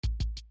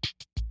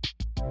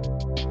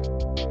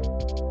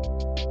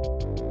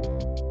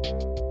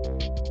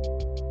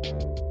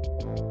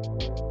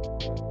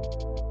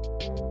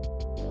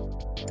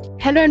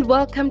Hello and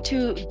welcome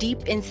to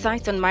Deep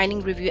Insights on Mining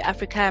Review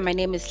Africa. My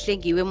name is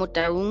Hlengiwe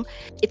Motaung.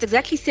 It's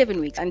exactly 7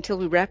 weeks until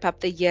we wrap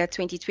up the year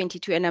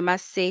 2022, and I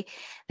must say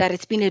that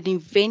it's been an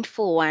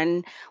eventful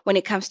one when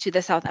it comes to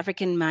the South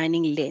African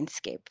mining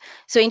landscape.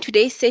 So in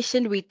today's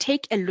session, we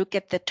take a look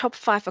at the top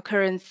 5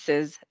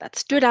 occurrences that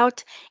stood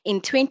out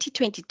in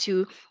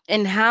 2022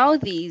 and how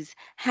these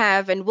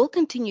have and will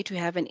continue to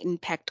have an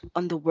impact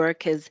on the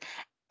workers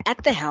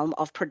at the helm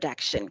of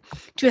production.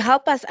 To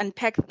help us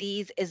unpack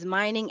these is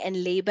mining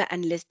and labor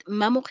analyst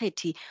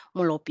Mamokgethi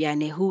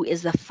Molopiane, who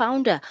is the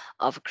founder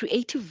of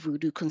Creative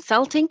Voodoo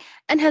Consulting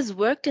and has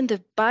worked in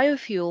the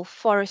biofuel,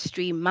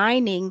 forestry,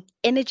 mining,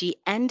 energy,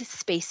 and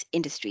space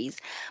industries.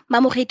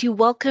 Mamokgethi,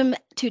 welcome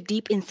to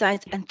Deep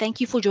Insights and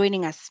thank you for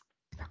joining us.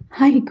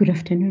 Hi, good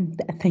afternoon.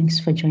 Thanks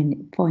for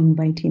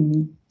inviting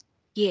me.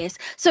 Yes.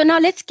 So now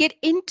let's get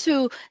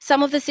into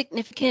some of the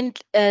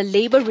significant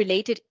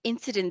labor-related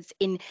incidents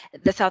in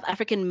the South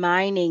African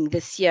mining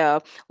this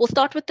year. We'll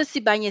start with the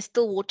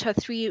Sibanye-Stillwater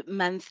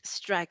 3-month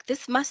strike.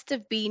 This must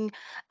have been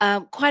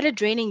quite a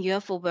draining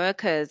year for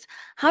workers.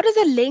 How does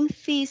a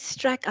lengthy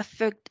strike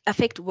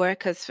affect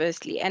workers,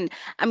 firstly? And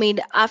I mean,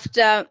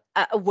 after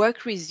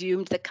work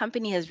resumed, the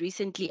company has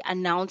recently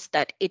announced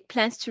that it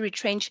plans to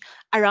retrench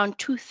around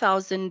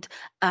 2,000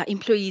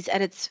 employees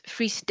at its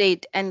Free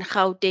State and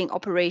Gauteng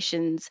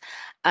operations.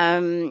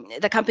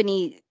 The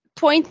company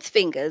points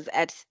fingers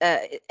at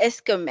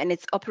Eskom and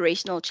its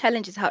operational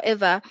challenges.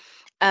 However,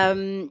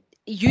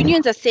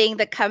 unions are saying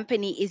the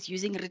company is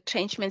using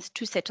retrenchments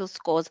to settle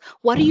scores.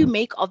 What do you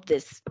make of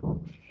this?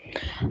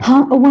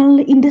 Well,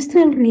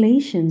 industrial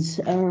relations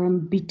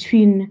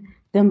between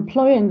the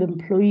employer and the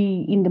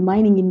employee in the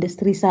mining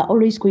industries are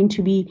always going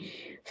to be,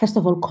 first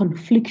of all,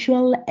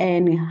 conflictual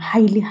and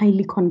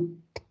highly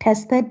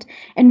contested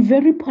and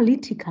very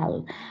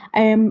political.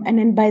 And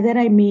then by that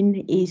I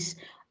mean is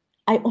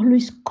I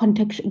always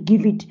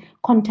give it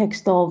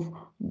context of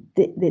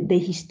the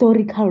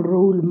historical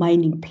role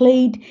mining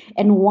played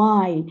and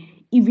why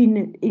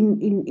even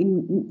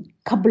in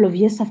couple of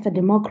years after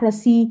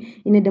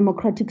democracy in a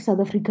democratic South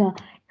Africa,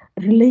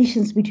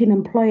 relations between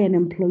employer and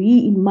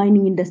employee in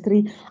mining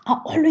industry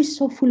are always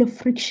so full of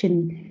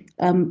friction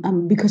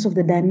because of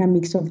the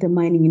dynamics of the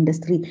mining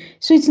industry.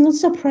 So it's not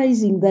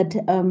surprising that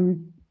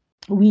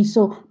we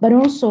saw, but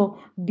also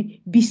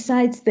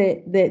besides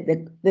the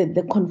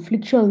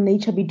conflictual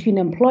nature between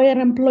employer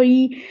and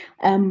employee,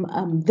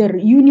 the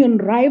union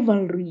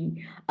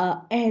rivalry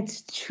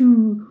adds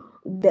to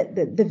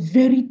the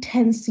very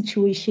tense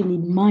situation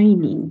in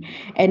mining,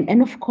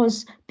 and of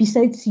course,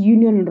 besides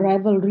union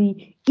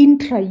rivalry,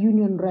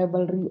 intra-union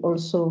rivalry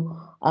also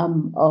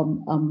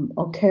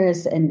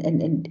occurs and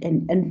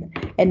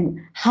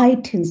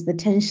heightens the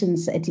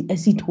tensions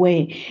as it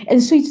were.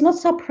 And so it's not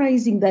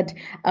surprising that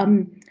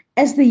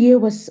as the year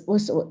was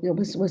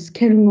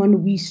carrying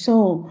on, we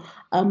saw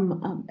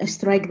a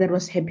strike that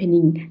was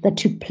happening, that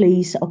took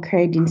place,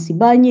 occurred in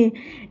Sibanye,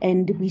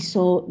 and we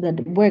saw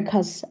that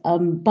workers,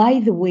 by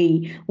the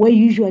way, where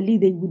usually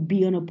they would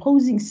be on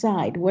opposing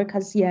side,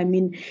 workers here, I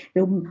mean,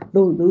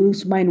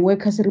 those mine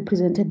workers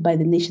represented by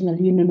the National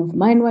Union of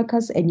Mine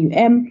Workers,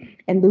 NUM,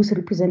 and those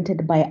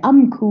represented by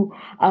AMCU,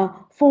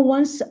 for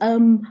once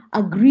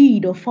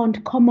agreed or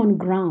found common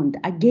ground.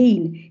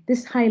 Again,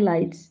 this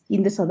highlights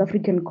in the South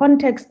African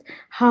context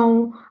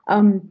how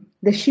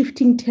the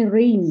shifting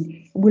terrain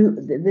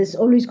there's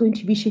always going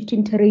to be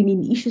shifting terrain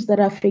in issues that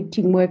are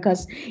affecting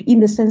workers, in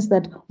the sense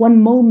that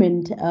one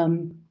moment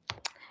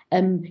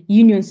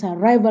unions are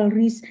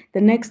rivalries, the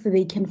next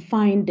they can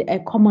find a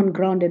common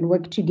ground and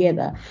work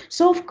together.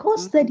 So of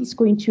course that is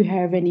going to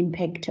have an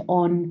impact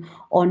on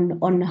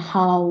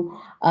how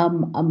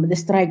the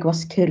strike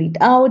was carried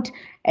out,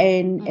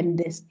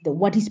 and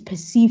what is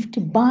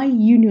perceived by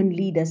union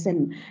leaders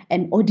and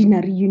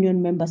ordinary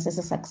union members as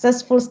a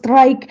successful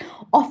strike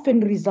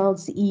often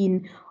results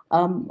in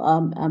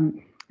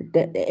an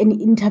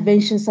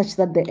intervention such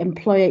that the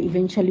employer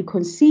eventually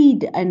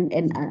concede and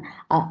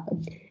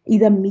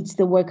either meets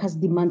the workers'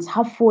 demands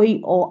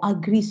halfway or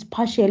agrees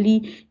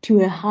partially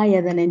to a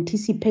higher than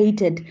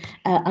anticipated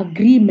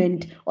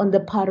agreement on the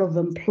part of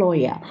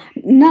employer.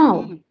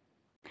 Now,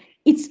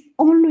 it's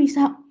always,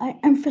 I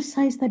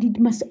emphasize that it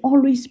must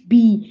always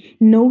be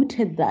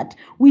noted that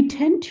we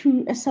tend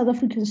to, as South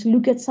Africans,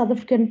 look at South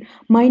African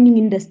mining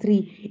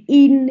industry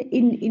in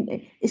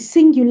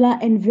singular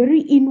and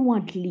very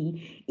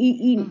inwardly,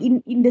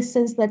 in the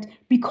sense that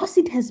because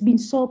it has been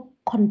so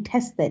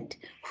contested,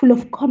 full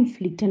of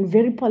conflict and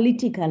very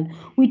political,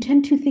 we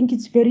tend to think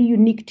it's very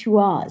unique to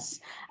us.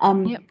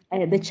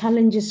 The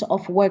challenges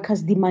of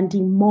workers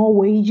demanding more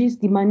wages,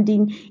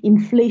 demanding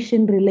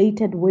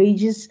inflation-related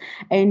wages,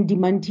 and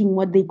demanding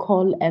what they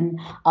call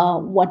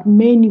what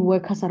many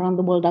workers around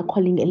the world are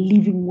calling a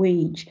living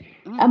wage.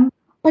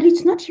 But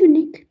it's not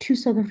unique to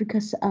South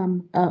Africa's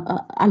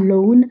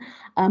alone,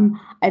 and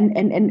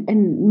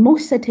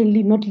most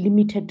certainly not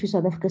limited to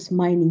South Africa's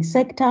mining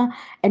sector,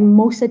 and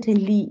most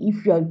certainly,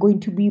 if you are going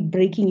to be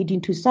breaking it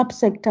into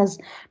subsectors,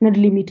 not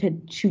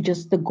limited to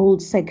just the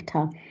gold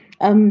sector.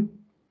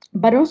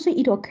 but also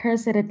it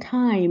occurs at a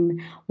time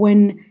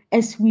when,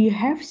 as we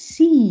have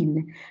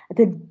seen,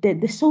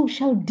 the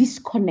social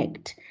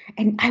disconnect,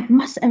 and I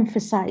must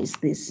emphasize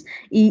this.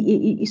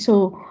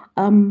 So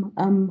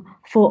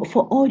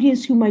for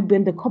audience who might be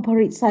on the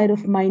corporate side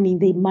of mining,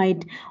 they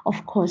might,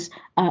 of course,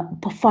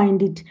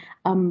 find it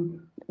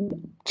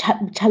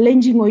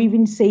challenging, or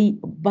even say,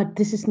 but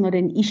this is not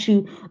an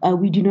issue,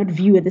 we do not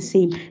view it the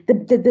same.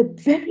 The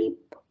very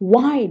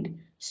wide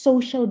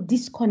social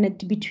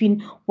disconnect between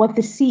what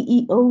the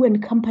CEO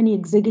and company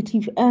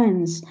executive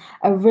earns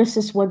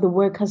versus what the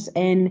workers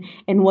earn,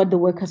 and what the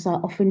workers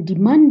are often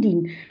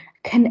demanding,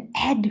 can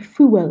add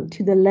fuel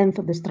to the length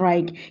of the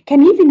strike,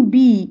 can even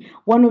be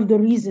one of the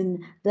reasons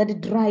that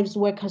it drives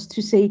workers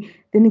to say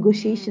the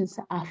negotiations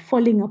are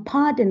falling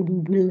apart and we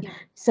will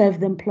serve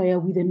the employer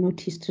with a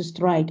notice to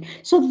strike.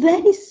 So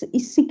that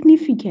is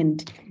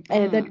significant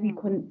that we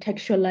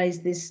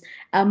contextualize this.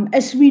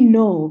 As we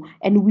know,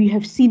 and we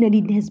have seen, and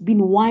it has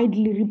been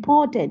widely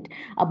reported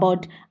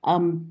about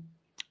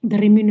the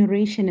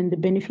remuneration and the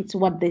benefits,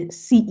 what the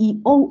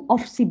CEO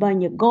of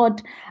Sibanye got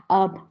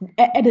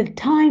at the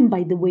time,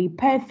 by the way,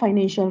 per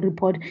financial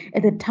report,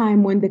 at the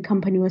time when the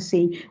company was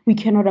saying we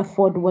cannot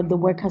afford what the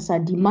workers are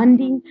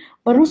demanding,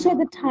 but also at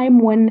the time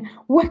when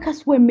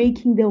workers were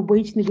making their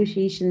wage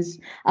negotiations,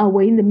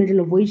 were in the middle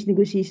of wage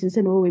negotiations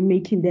and were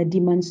making their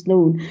demands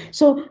known.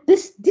 So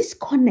this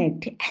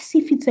disconnect, as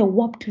if it's a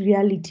warped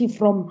reality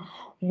from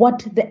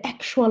what the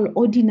actual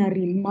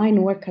ordinary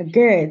mine worker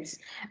gets,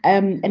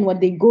 and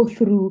what they go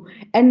through,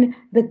 and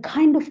the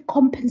kind of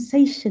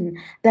compensation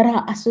that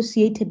are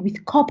associated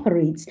with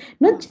corporates,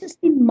 not just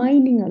in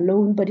mining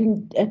alone, but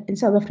in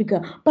South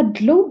Africa, but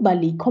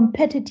globally,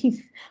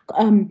 competitive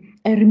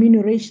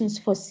remunerations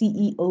for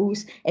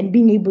CEOs, and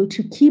being able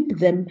to keep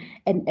them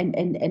and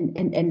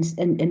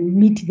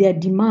meet their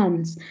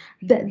demands.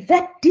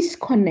 That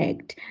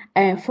disconnect,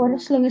 for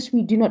as long as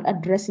we do not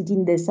address it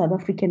in the South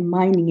African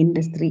mining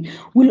industry,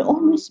 will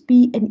always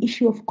be an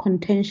issue of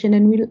contention,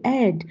 and will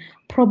add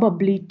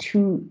probably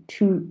to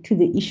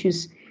the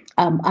issues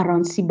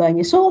around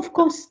Sibanye. So, of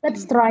course, that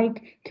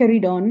strike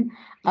carried on.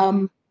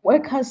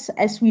 Workers,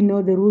 as we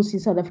know, the rules in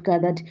South Africa,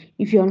 that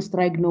if you're on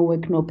strike, no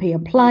work, no pay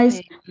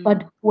applies.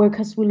 But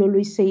workers will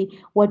always say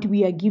what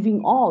we are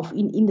giving off,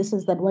 in the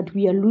sense that what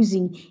we are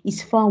losing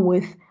is far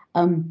worth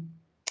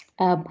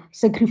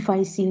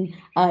sacrificing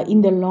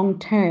in the long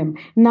term.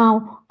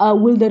 Now,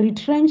 will the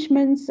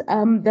retrenchments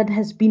that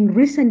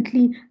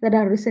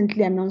are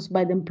recently announced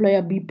by the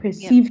employer be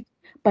perceived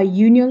by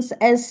unions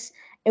as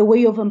a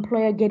way of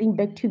employer getting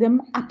back to them?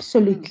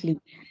 Absolutely.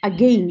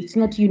 Again, it's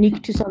not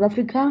unique to South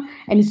Africa,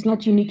 and it's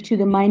not unique to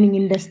the mining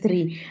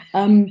industry.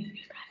 And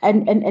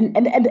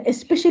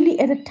especially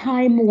at a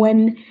time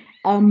when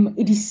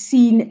it is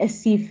seen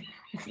as if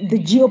the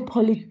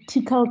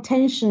geopolitical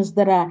tensions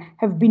that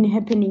have been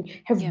happening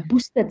have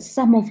boosted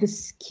some of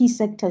the key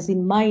sectors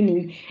in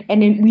mining.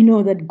 And then we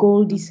know that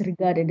gold is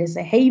regarded as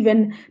a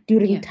haven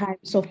during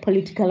times of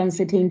political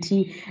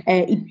uncertainty.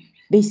 It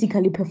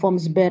basically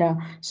performs better.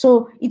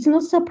 So it's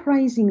not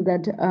surprising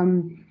that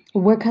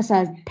workers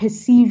are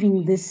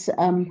perceiving this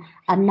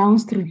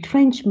announced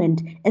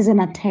retrenchment as an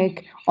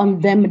attack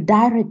on them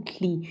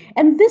directly.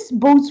 And this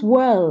bodes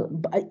well,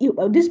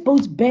 this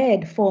bodes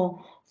bad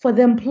for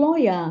the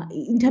employer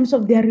in terms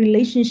of their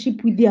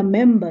relationship with their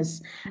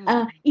members.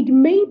 It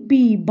may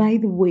be, by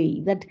the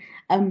way, that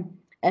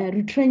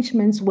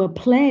retrenchments were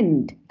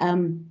planned,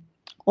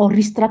 or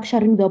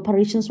restructuring the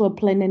operations were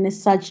planned, and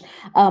as such,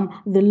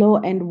 the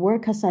low-end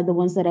workers are the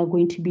ones that are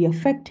going to be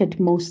affected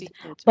most.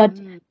 But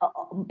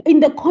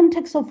in the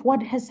context of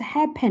what has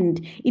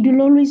happened, it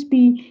will always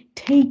be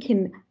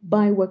taken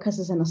by workers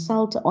as an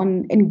assault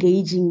on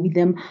engaging with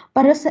them,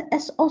 but as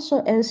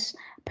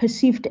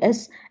perceived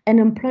as an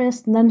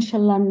employer's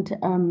nonchalant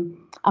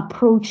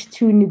approach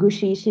to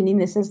negotiation, in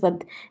the sense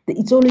that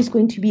it's always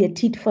going to be a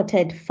tit for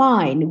tat.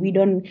 Fine, we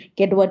don't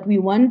get what we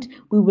want,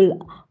 we will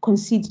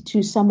concede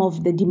to some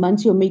of the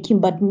demands you're making,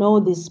 but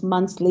no, this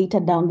months later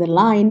down the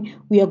line,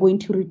 we are going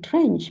to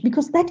retrench,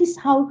 because that is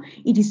how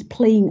it is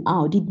playing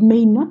out. It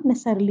may not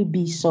necessarily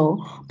be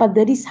so, but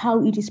that is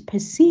how it is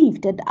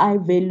perceived at eye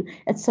value,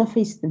 at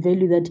surface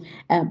value,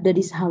 that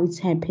is how it's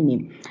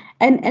happening.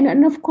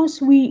 And of course,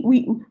 we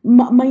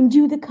mind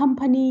you, the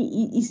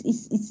company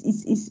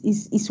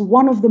is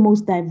one of the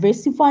most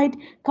diversified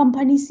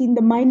companies in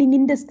the mining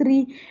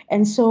industry,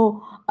 and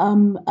so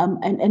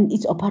and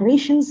its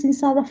operations in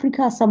South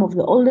Africa are some of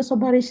the oldest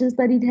operations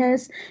that it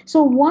has.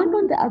 So one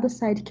on the other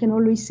side can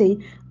always say,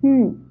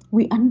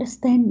 we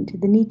understand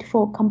the need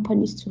for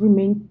companies to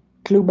remain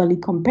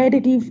globally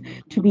competitive,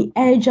 to be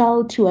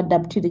agile, to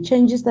adapt to the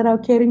changes that are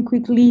occurring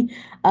quickly.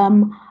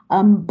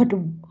 But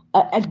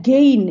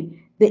again,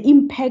 the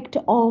impact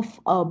of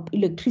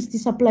electricity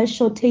supply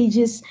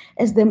shortages,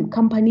 as the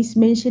companies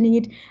mentioning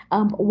it,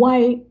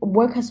 why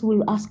workers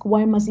will ask,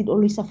 why must it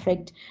always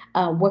affect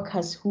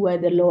workers who are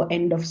the low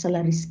end of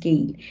salary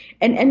scale?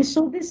 And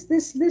so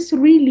this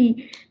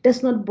really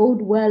does not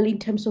bode well in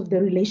terms of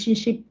the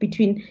relationship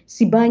between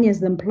Sibanye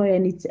as the employer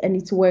and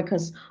its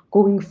workers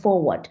going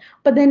forward.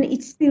 But then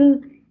it's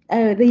still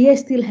the year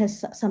still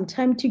has some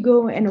time to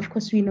go, and of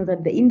course we know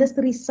that the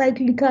industry is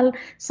cyclical.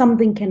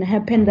 Something can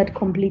happen that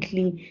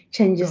completely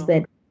changes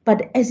that.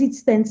 But as it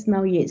stands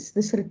now, yes,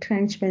 these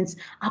retrenchments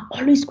are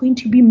always going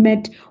to be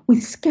met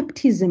with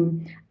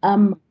skepticism,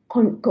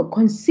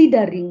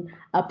 considering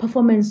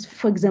performance,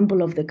 for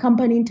example, of the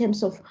company in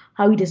terms of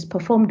how it has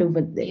performed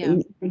over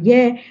the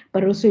year,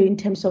 but also in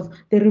terms of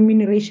the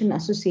remuneration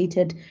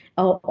associated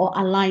or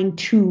aligned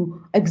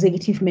to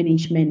executive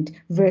management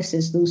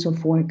versus those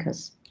of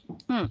workers.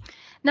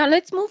 Now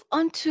let's move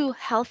on to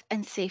health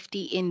and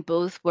safety in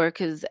both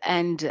workers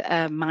and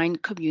mine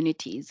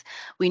communities.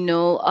 We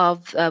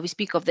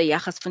speak of the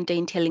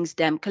Jagersfontein Tailings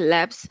Dam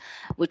collapse,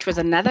 which was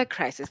another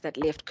crisis that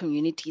left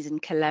communities in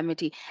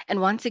calamity. And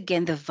once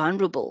again, the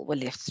vulnerable were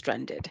left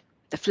stranded.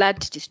 The flood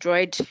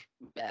destroyed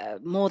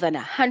more than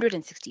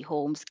 160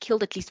 homes,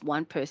 killed at least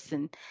one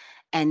person,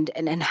 and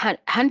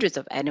hundreds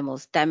of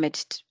animals,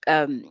 damaged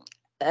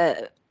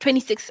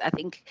 26, I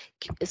think,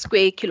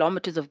 square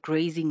kilometers of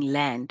grazing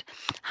land.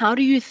 How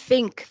do you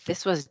think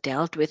this was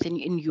dealt with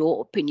in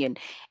your opinion?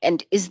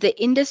 And is the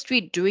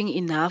industry doing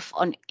enough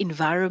on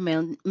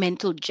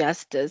environmental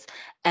justice?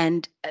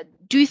 And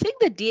do you think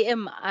the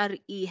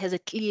DMRE has a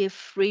clear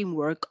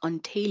framework on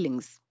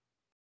tailings?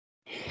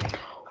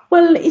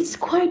 Well, it's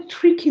quite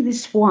tricky,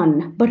 this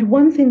one. But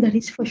one thing that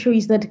is for sure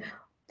is that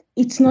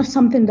it's not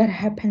something that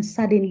happens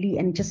suddenly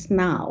and just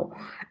now.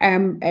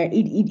 One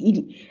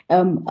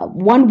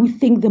would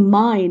think the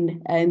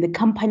mine and the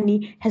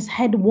company has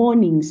had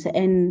warnings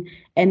and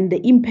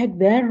the impact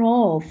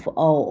thereof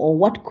or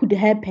what could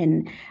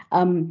happen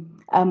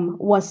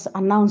was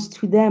announced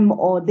to them,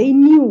 or they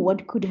knew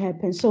what could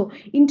happen. So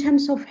in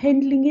terms of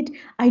handling it,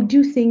 I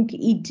do think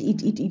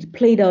it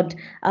played out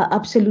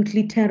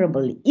absolutely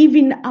terrible.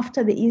 Even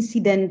after the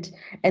incident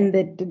and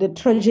the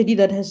tragedy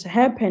that has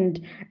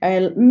happened,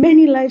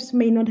 many lives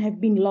may not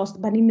have been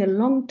lost, but in the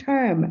long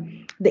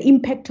term, the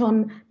impact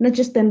on not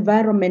just the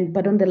environment,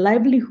 but on the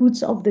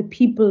livelihoods of the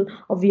people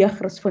of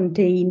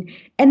Jagersfontein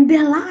and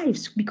their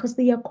lives, because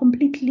they are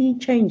completely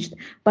changed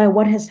by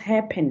what has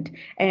happened,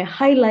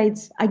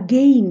 highlights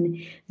again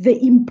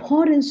the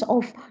importance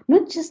of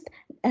not just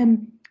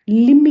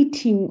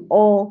limiting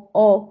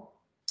or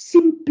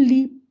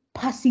simply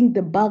passing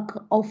the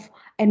buck of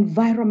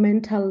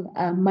environmental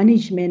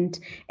management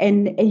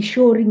and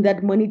ensuring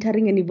that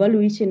monitoring and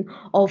evaluation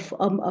of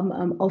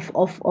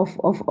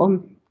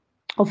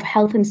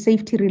health and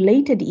safety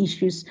related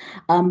issues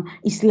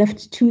is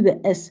left to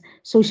the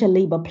social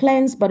labor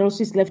plans, but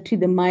also is left to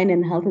the Mine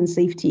and Health and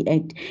Safety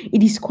Act.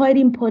 It is quite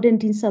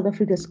important in South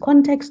Africa's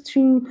context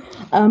to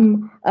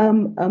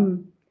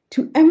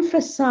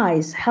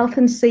emphasize health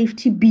and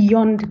safety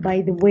beyond,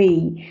 by the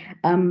way,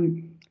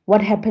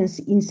 what happens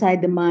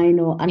inside the mine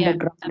or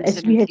underground.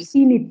 As we have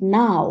seen it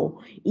now,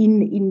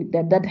 in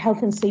that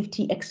health and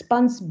safety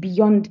expands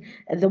beyond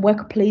the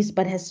workplace,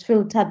 but has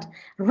filtered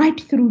right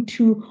through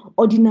to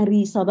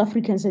ordinary South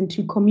Africans and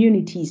to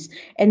communities.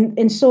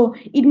 And so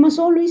it must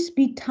always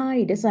be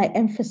tied, as I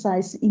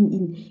emphasize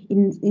in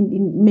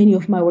many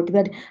of my work,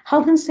 that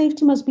health and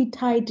safety must be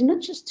tied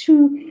not just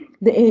to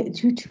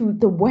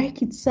the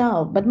work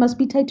itself, but must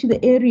be tied to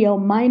the area or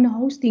mine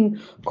hosting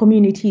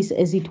communities,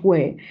 as it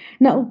were.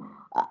 Now,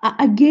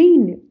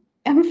 again,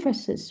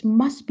 emphasis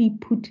must be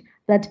put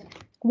that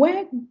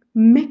where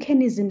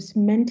mechanisms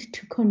meant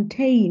to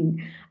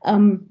contain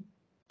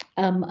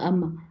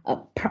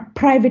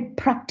private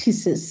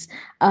practices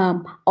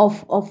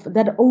of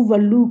that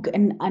overlook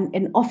and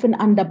often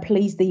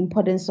underplays the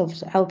importance of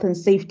health and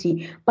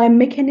safety. By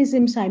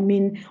mechanisms, I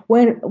mean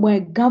where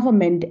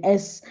government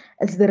as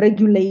the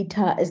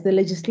regulator, as the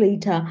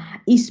legislator,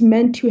 is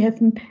meant to have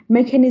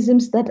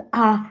mechanisms that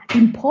are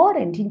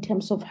important in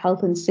terms of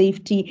health and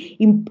safety,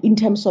 in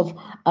terms of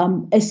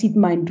acid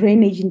mine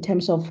drainage, in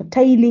terms of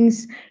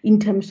tailings, in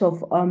terms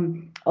of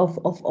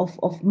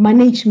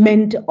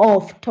management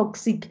of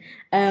toxic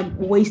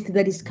waste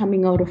that is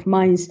coming out of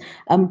mines.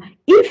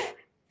 If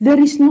there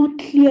is not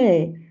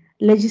clear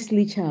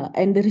legislature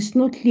and there is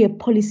not clear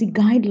policy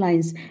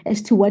guidelines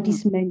as to what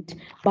is meant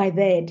by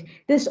that,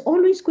 there's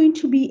always going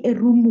to be a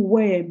room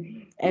where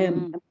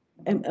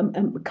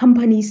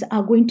companies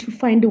are going to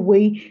find a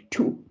way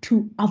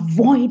to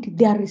avoid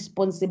their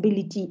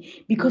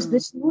responsibility, because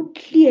there's no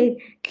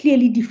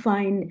clearly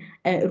defined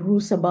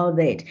rules about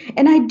that.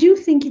 And I do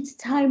think it's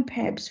time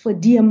perhaps for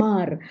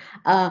DMR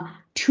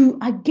to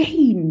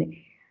again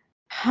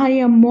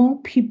hire more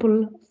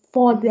people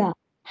for their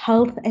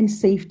health and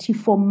safety,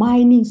 for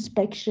mine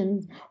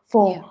inspections,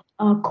 for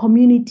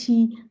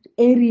community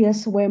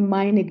areas where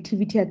mine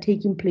activity are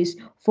taking place,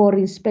 for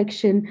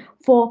inspection,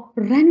 for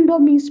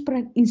random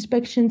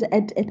inspections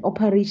at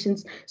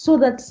operations, so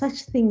that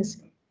such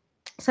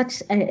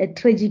a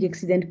tragic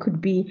accident could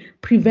be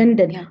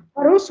prevented,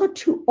 but also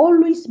to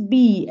always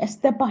be a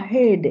step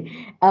ahead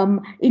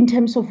in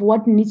terms of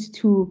what needs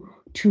to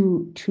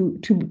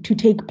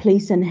take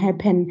place and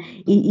happen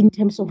in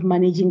terms of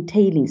managing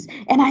tailings.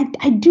 And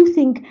I do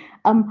think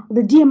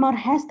the DMR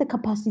has the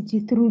capacity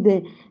through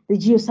the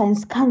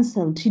Geoscience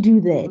Council to do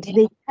that.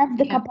 They have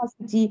the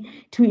capacity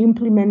to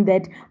implement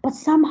that, but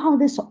somehow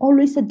there's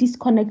always a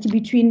disconnect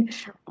between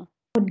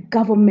what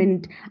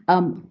government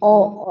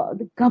or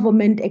the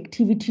government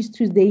activities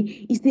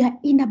today is their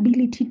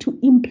inability to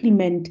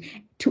implement,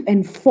 to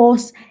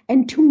enforce,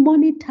 and to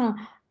monitor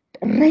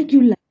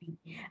regularly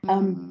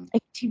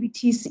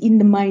activities in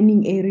the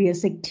mining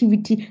areas,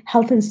 activity,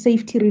 health and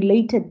safety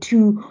related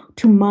to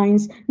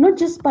mines, not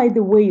just by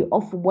the way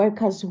of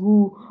workers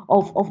who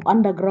of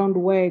underground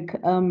work,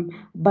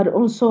 but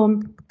also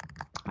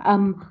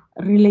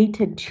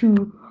related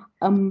to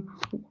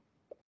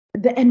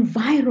the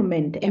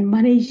environment and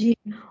managing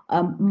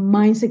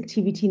mines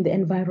activity in the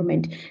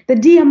environment. The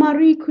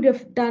DMRE could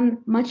have done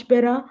much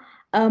better,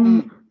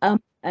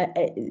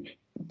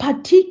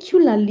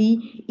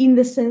 particularly in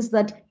the sense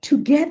that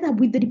together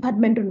with the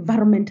Department of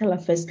Environmental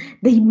Affairs,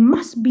 they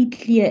must be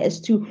clear as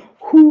to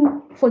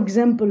who, for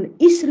example,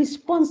 is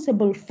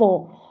responsible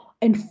for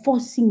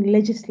enforcing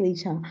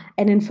legislature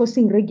and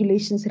enforcing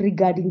regulations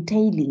regarding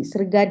tailings,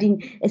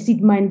 regarding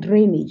acid mine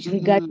drainage,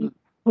 regarding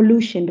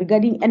pollution,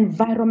 regarding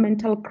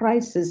environmental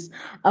crisis,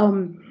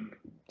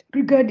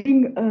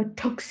 regarding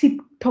toxic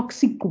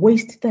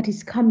waste that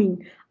is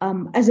coming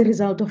as a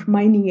result of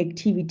mining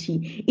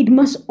activity. It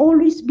must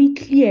always be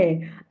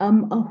clear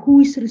who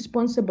is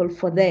responsible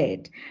for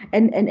that.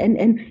 And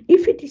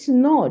if it is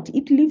not,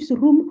 it leaves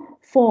room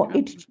for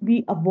it to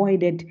be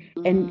avoided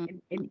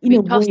and in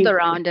a tossed way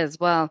around as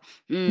well.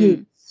 Yes.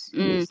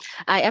 Yes.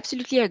 I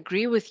absolutely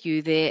agree with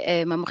you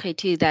there,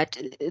 Mamokgethi, that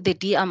the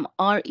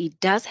DMRE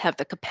does have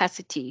the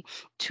capacity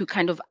to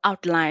kind of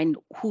outline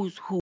who's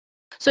who.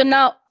 So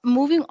now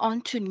moving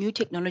on to new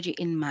technology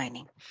in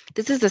mining.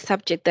 This is a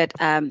subject that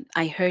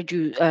I heard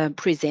you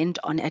present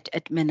on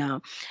at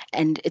Minnow,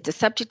 and it's a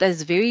subject that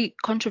is very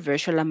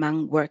controversial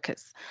among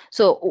workers.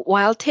 So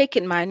while tech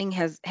in mining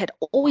had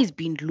always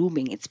been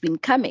looming, it's been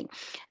coming,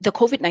 the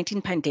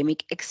COVID-19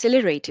 pandemic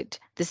accelerated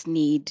this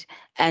need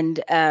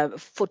and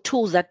for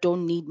tools that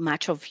don't need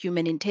much of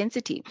human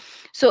intensity.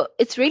 So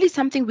it's really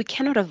something we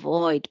cannot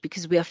avoid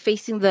because we are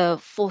facing the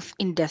fourth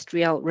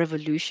industrial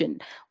revolution.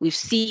 We've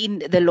seen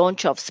the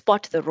launch of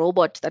Spot, the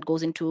robot that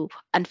goes into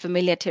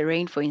unfamiliar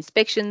terrain for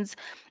inspections,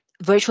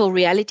 virtual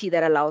reality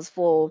that allows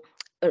for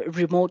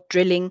remote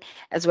drilling,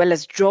 as well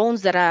as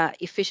drones that are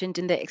efficient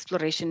in the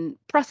exploration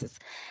process,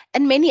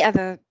 and many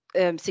other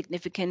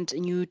significant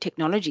new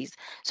technologies.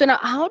 So now,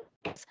 how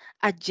does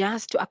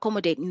adjust to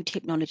accommodate new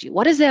technology?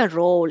 What is their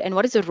role, and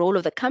what is the role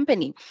of the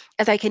company?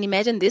 As I can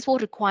imagine, this will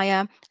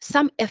require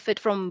some effort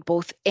from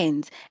both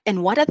ends.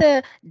 And what are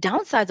the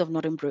downsides of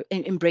not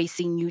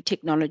embracing new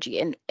technology?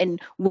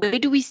 And where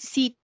do we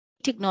see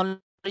technology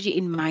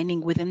in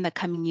mining within the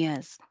coming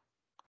years?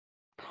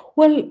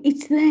 Well,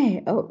 it's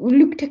there.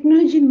 Look,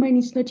 technology in mining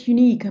is not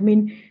unique. I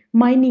mean,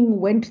 mining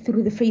went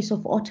through the phase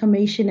of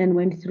automation and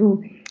went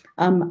through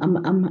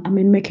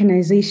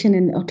mechanization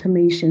and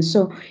automation.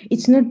 So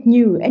it's not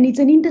new. And it's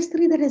an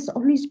industry that has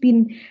always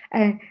been,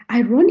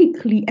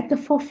 ironically, at the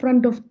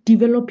forefront of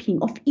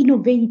developing, of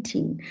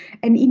innovating.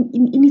 And in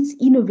its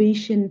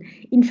innovation,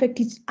 in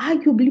fact, it's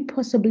arguably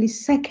possibly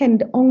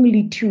second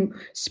only to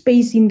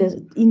space in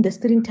the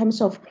industry in terms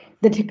of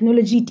the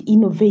technology it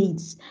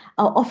innovates.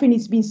 Often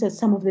it's been said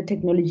some of the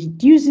technology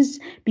it uses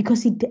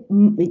because it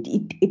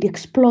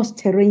explores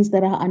terrains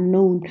that are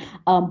unknown,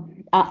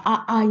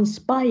 are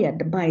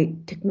inspired by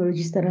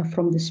technologies that are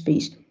from the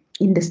space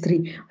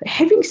industry.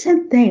 Having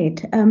said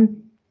that,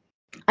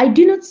 I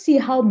do not see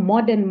how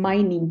modern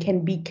mining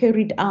can be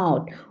carried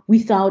out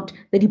without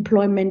the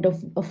deployment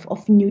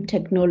of new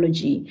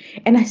technology.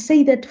 And I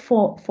say that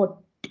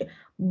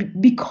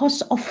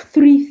because of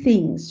three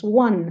things.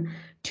 One,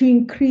 to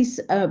increase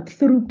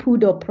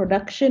throughput or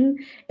production,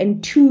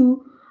 and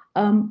two,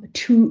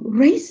 to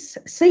raise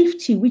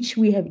safety, which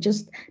we have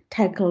just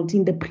tackled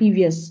in the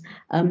previous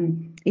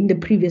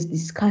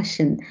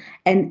discussion,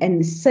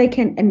 and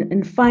second,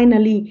 and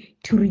finally,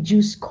 to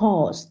reduce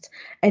cost,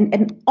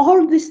 and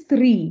all these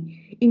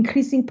three,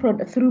 increasing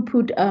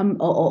throughput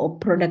or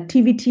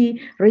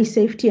productivity, raise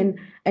safety,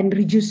 and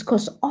reduce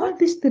cost, all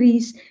these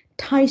three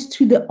ties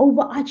to the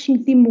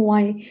overarching theme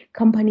why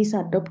companies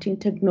are adopting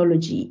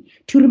technology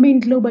to remain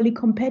globally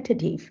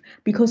competitive,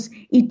 because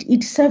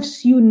it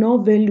serves you no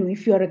value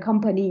if you are a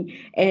company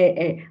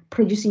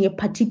producing a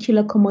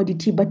particular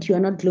commodity but you are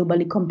not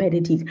globally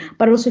competitive,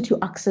 but also to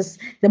access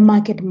the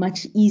market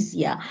much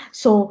easier.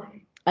 So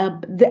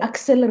the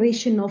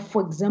acceleration of,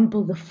 for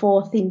example, the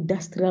fourth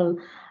industrial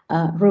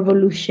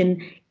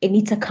revolution and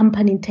its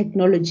accompanying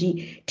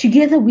technology,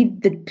 together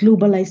with the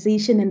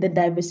globalization and the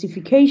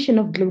diversification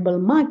of global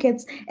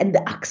markets and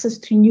the access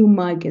to new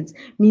markets,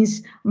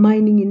 means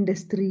mining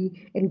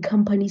industry and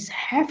companies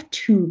have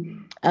to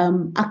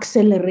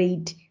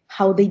accelerate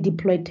how they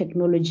deploy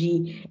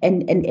technology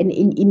and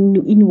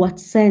in what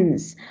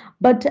sense.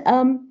 But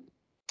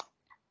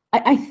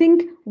I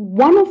think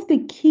one of the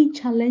key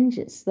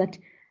challenges that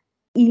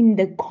in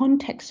the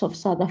context of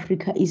South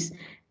Africa is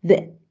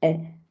the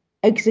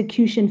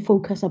execution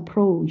focus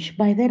approach.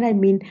 By that I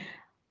mean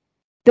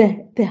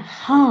the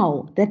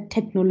how that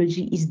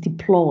technology is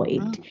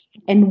deployed,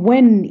 and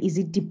when is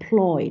it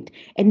deployed,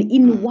 and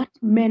in what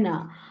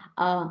manner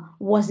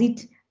was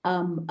it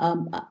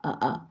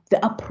the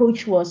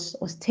approach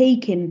was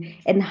taken,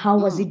 and how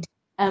was it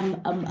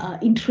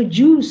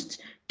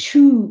introduced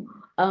to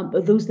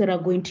those that are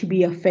going to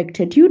be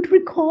affected. You'd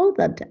recall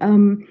that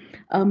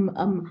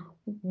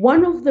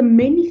one of the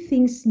many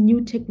things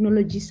new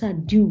technologies are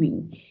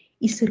doing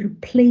is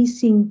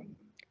replacing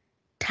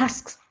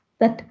tasks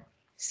that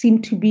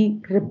seem to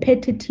be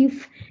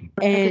repetitive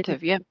and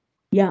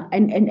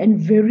and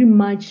very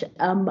much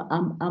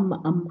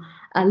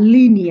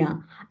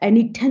linear, and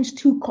it tends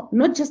to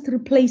not just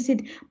replace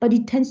it, but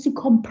it tends to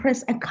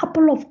compress a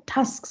couple of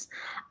tasks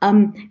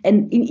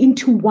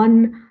into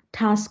one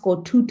task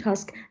or two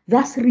tasks,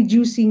 thus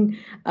reducing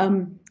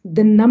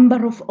the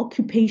number of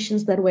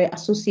occupations that were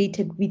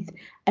associated with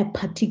a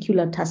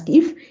particular task.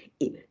 If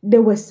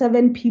there were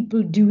 7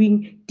 people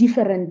doing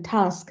different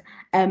tasks,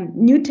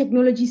 new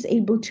technology is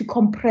able to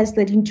compress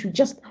that into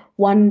just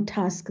one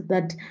task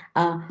that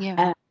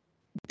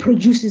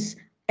produces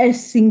a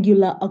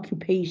singular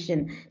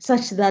occupation,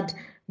 such that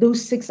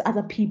those 6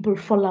 other people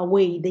fall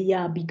away. They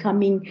are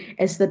becoming,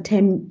 as the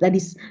term that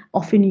is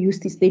often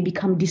used is, they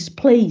become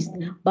displaced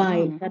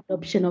by the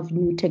adoption of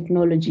new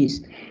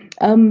technologies.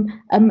 I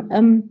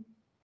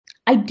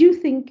do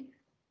think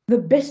the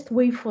best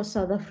way for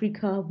South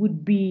Africa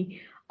would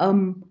be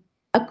a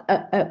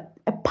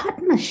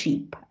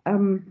partnership.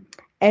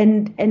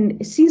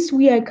 And since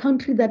we are a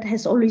country that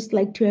has always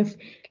liked to have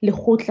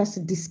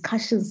lekgotlas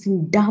discussions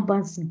in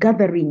Davos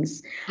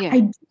gatherings, I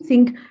do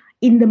think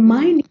in the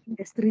mining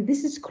industry,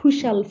 this is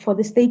crucial for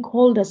the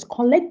stakeholders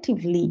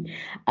collectively,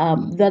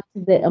 that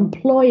the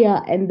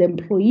employer and the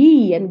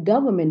employee and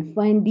government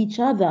find each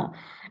other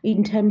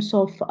in terms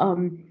of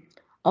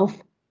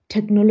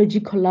technology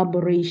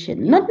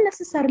collaboration, not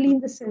necessarily in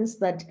the sense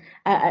that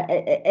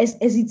as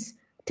it's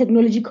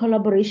technology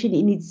collaboration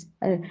in its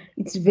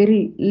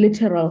very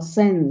literal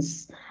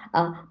sense,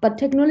 but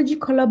technology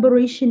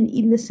collaboration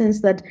in the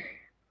sense that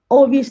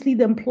obviously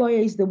the employer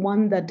is the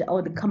one that,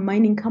 or the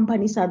mining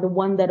companies are the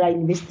one that are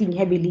investing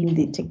heavily in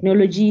the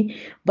technology,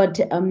 but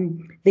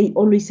they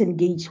always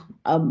engage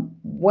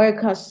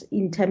workers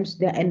in terms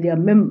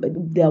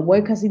their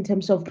workers in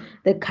terms of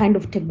the kind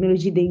of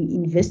technology they're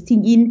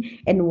investing in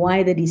and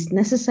why that is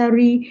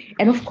necessary,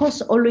 and of course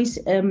always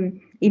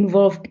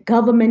involved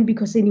government,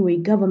 because anyway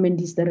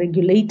government is the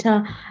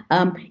regulator,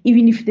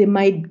 even if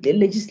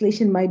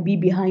legislation might be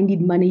behind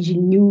it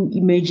managing new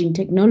emerging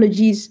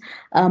technologies,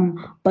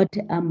 but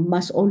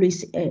must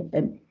always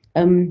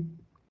engage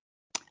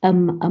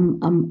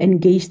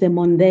them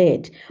on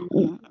that.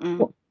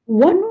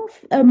 One of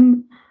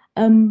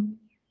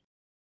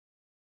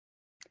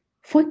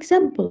for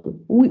example,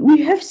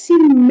 we have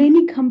seen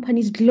many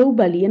companies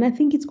globally, and I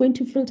think it's going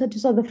to filter to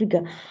South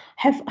Africa,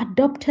 have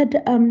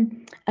adopted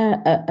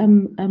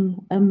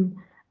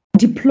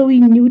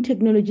deploying new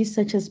technologies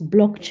such as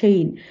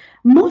blockchain,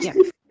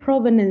 mostly for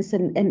provenance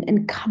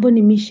and carbon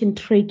emission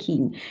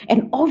tracking.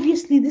 And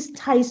obviously this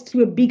ties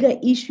to a bigger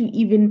issue,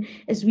 even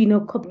as we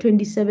know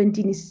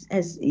COP2017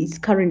 is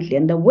currently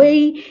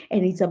underway,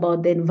 and it's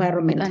about the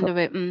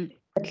environmental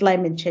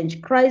climate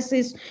change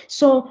crisis.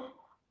 So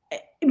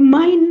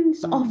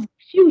minds of the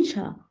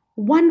future,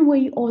 one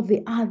way or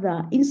the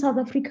other, in South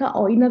Africa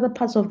or in other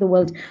parts of the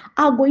world,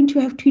 are going to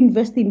have to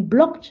invest in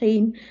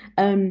blockchain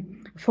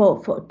for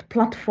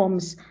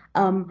platforms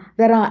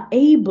that are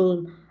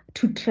able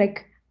to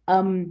track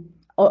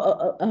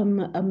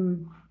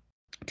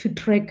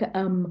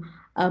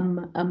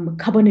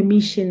carbon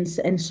emissions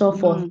and so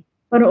forth,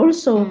 but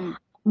also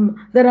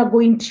that are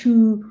going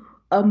to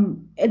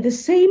at the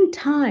same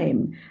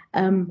time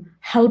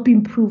help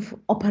improve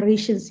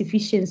operations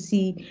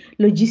efficiency,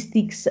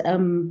 logistics,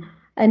 and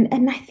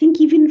I think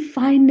even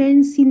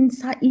finance in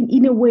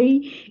a way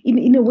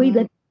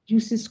that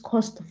reduces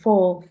cost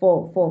for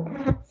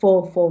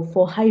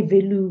high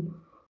value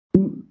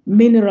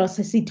minerals,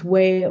 as it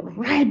were,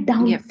 right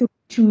down through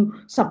to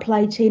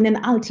supply chain and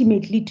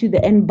ultimately to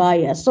the end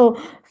buyer. So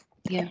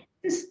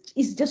this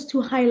is just to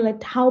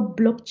highlight how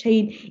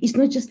blockchain is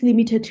not just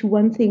limited to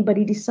one thing, but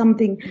it is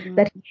something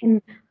that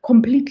can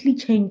completely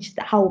change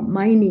how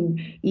mining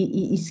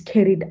is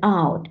carried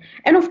out.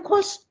 And of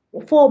course,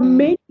 for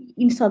many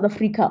in South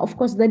Africa, of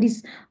course, that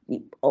is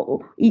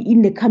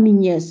in the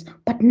coming years.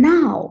 But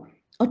now,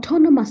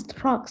 autonomous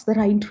trucks that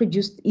are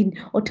introduced in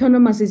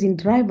autonomous as in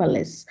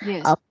driverless,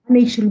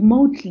 managed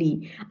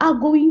remotely, are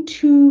going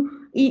to,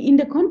 in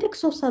the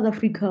context of South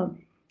Africa,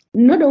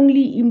 not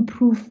only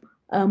improve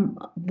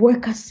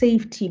worker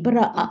safety, but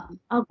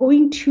are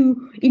going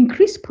to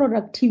increase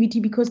productivity,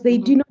 because they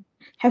do not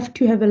have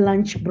to have a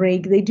lunch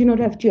break. They do not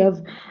have to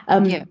have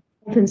health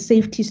and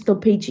safety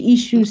stoppage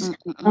issues,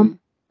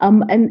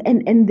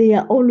 and they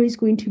are always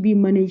going to be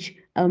managed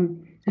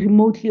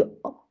remotely.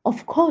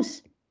 Of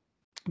course,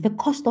 the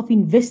cost of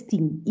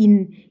investing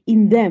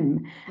in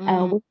them,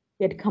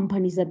 at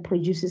companies that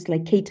produces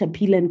like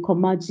Caterpillar and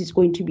Komatsu is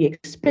going to be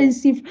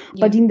expensive,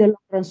 but in the long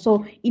run,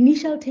 so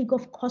initial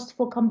takeoff cost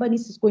for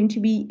companies is going to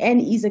be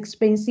and is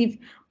expensive,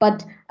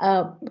 but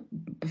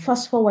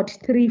fast forward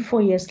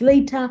 3-4 years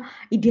later,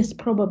 it has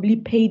probably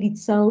paid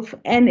itself,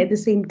 and at the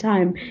same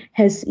time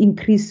has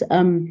increased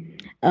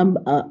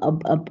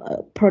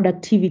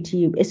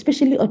productivity,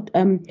 especially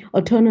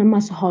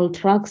autonomous haul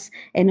trucks,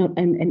 and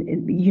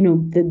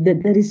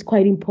that is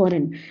quite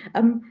important.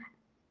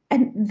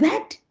 And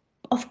that,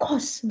 of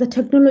course, the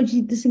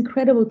technology, this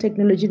incredible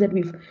technology that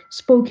we've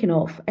spoken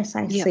of, as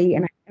I say,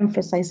 and I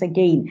emphasize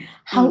again,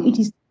 how it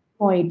is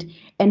deployed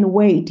and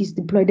where it is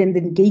deployed and the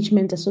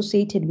engagement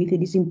associated with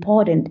it is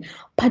important,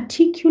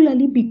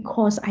 particularly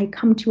because I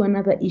come to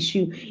another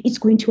issue. It's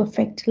going to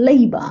affect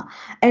labor.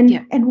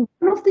 And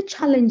one of the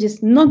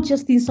challenges, not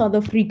just in South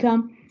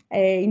Africa,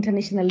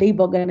 international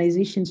labor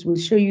organizations will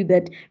show you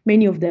that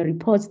many of the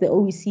reports, the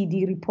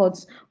OECD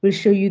reports, will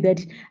show you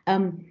that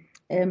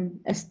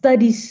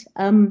studies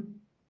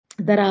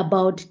that are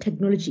about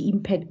technology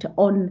impact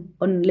on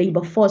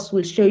labor force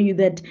will show you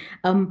that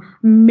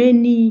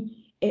many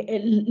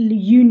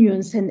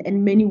unions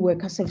and many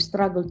workers have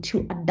struggled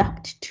to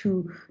adapt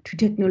to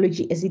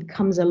technology as it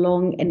comes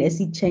along and as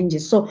it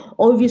changes. So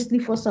obviously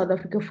for South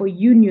Africa, for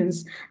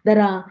unions that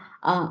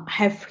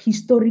have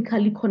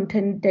historically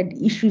contended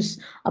issues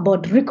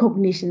about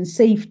recognition,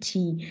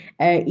 safety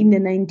in the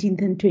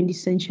 19th and 20th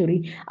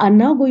century, are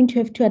now going to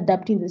have to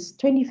adapt in this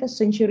 21st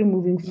century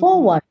moving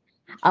forward.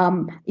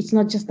 It's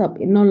not just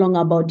no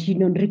longer about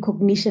union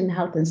recognition,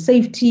 health and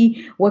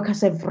safety.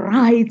 Workers have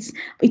rights.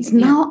 It's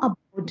now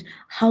about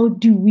how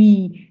do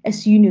we,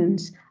 as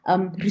unions,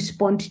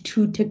 respond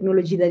to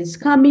technology that is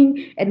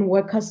coming, and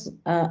workers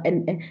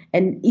and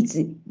its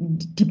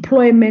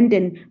deployment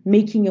and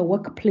making a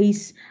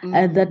workplace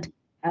that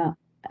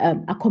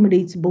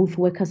accommodates both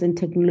workers and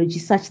technology,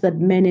 such that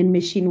man and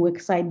machine work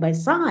side by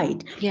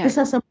side. These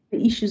are some of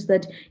the issues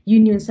that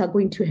unions are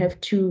going to have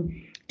to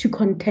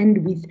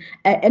contend with,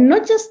 and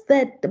not just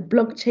that, the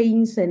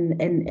blockchains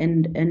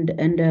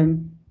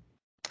and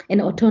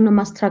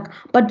autonomous truck,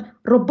 but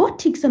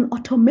robotics and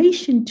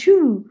automation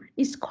too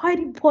is quite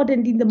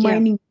important in the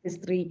mining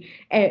industry.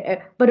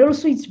 But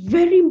also it's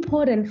very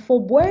important for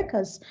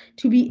workers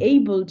to be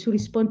able to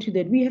respond to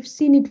that. We have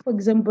seen it, for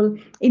example,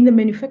 in the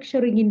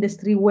manufacturing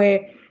industry,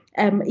 where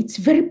it's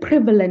very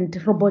prevalent,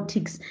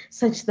 robotics,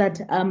 such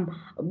that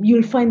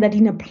you'll find that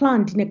in a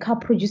plant, in a car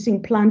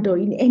producing plant or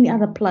in any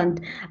other plant,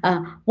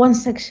 one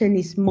section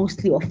is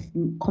mostly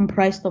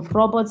comprised of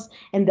robots,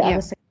 and the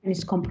other section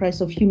is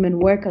comprised of human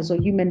workers or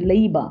human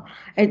labor.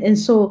 And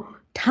so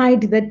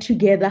tied that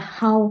together,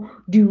 how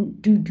do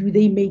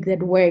they make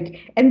that work?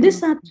 And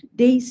these are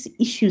today's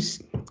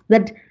issues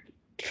that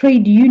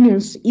trade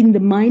unions in the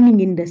mining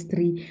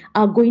industry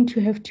are going to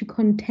have to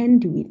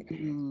contend with.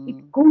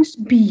 It goes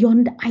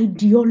beyond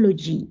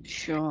ideology.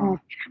 I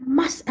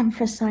must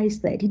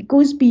emphasize that. It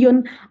goes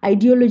beyond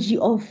ideology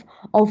of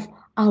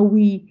are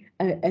we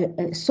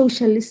a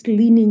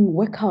socialist-leaning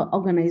worker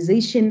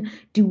organization?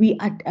 Do we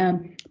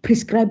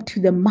prescribe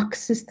to the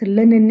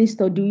Marxist-Leninist,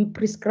 or do we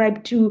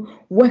prescribe to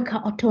worker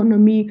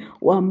autonomy,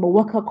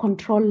 worker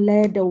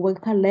control-led or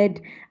worker-led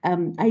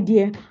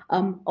idea,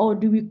 or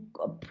do we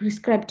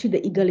prescribe to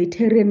the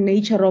egalitarian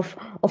nature of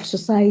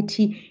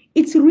society?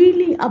 It's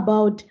really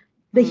about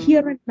the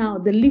here and now,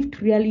 the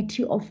lived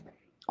reality of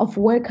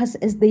workers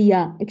as they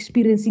are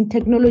experiencing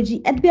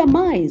technology at their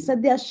mines,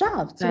 at their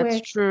shafts.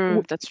 That's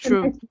true.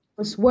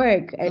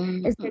 Work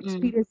as they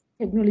experience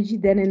technology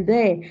then and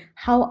there.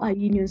 How are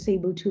unions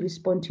able to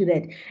respond to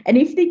that? And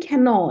if they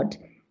cannot,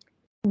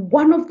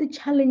 one of the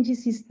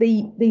challenges is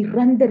they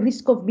run the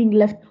risk of being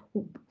left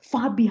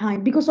far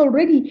behind, because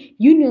already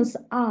unions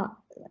are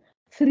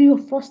 3 or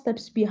 4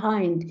 steps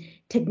behind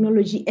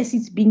technology as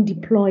it's being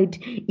deployed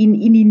in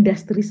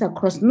industries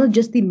across, not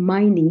just in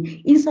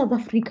mining, in South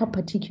Africa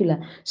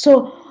particular.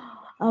 So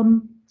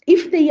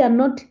if they are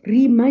not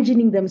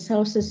reimagining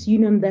themselves as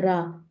unions that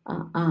are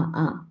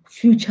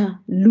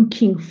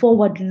future-looking,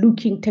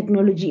 forward-looking,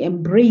 technology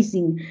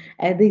embracing,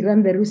 they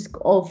run the risk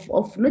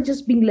of not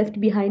just being left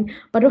behind,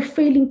 but of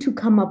failing to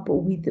come up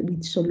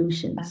with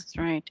solutions. That's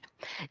right.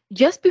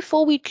 Just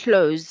before we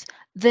close,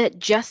 the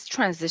just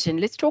transition.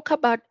 Let's talk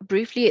about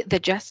briefly the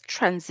just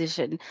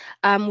transition.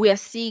 We are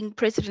seeing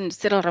President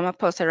Cyril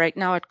Ramaphosa right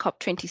now at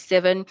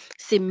COP27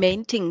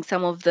 cementing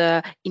some of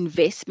the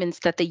investments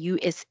that the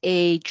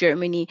USA,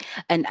 Germany,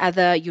 and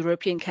other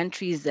European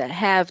countries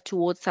have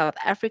towards South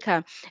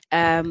Africa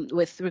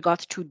with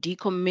regards to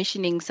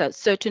decommissioning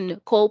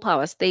certain coal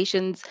power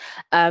stations.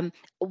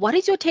 What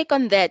is your take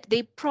on that?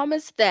 They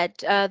promise that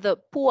the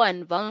poor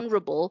and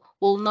vulnerable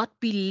will not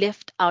be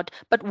left out,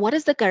 but what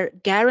is the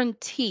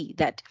guarantee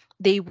that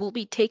they will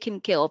be taken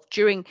care of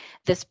during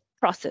this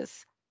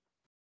process?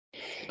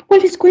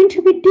 Well, it's going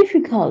to be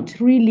difficult,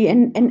 really,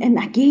 and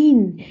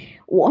again,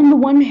 on the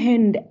one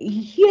hand,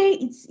 here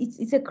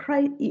it's a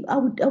crisis. I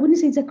wouldn't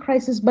say it's a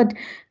crisis, but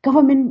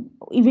government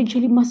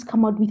eventually must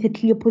come out with a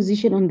clear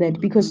position on that,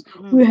 because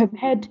we have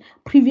had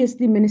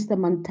previously Minister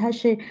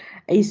Mantashe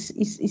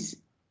is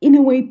in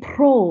a way,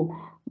 pro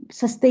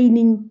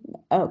sustaining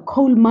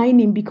coal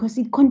mining because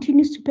it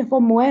continues to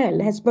perform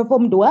well, has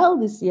performed well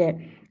this year.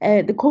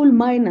 The coal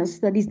miners,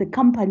 that is the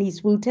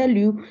companies, will tell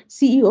you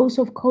CEOs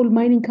of coal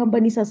mining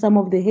companies are some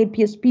of the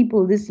happiest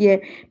people this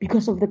year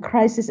because of the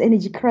crisis,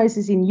 energy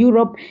crisis in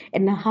Europe,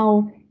 and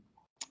how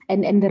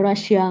and the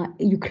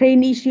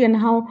Russia-Ukraine issue, and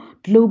how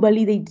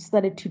globally they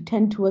started to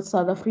turn towards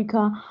South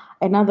Africa,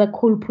 another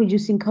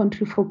coal-producing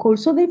country for coal.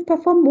 So they've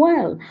performed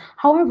well.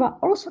 However,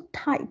 also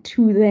tied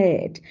to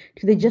that,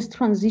 to the just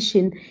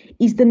transition,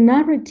 is the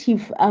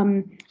narrative,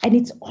 and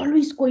it's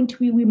always going to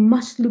be, we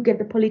must look at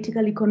the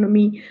political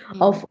economy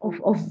of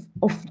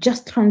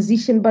just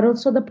transition, but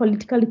also the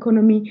political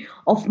economy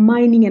of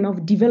mining and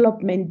of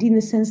development, in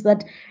the sense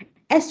that,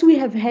 as we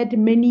have had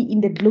many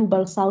in the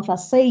global south are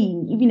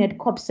saying, even at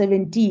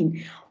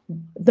COP17,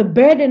 the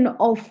burden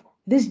of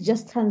this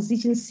just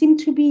transition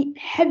seems to be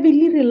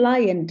heavily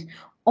reliant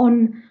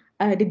on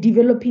the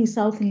developing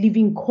south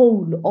leaving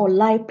coal or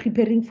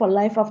preparing for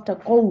life after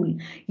coal.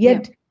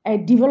 Yet a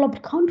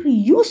developed country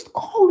used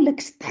coal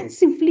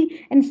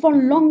extensively and for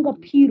longer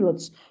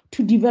periods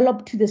to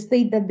develop to the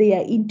state that they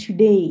are in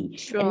today.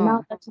 Sure. And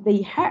now that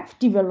they have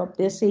developed,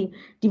 they're saying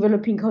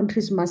developing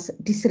countries must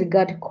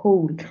disregard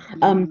coal.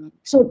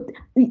 So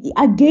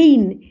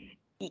again,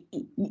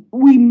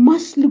 we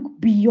must look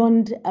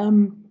beyond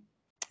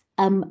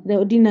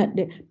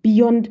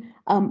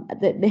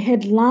the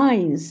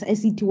headlines,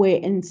 as it were,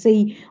 and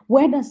say,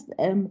 where does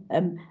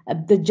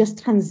the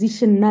just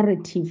transition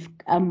narrative,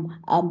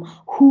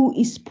 who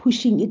is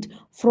pushing it,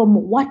 from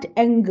what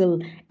angle,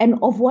 and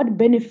of what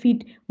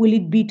benefit will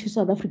it be to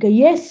South Africa?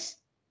 Yes,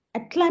 a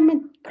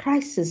climate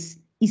crisis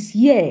is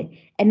here,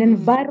 an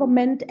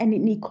environment and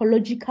an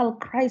ecological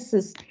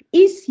crisis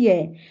is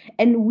here,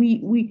 and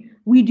we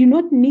do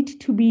not need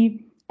to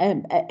be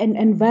an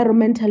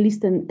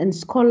environmentalist and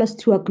scholars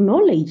to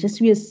acknowledge, as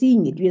we are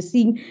seeing it. We are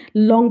seeing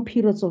long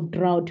periods of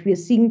drought. We are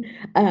seeing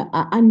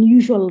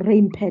unusual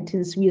rain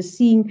patterns. We are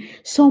seeing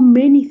so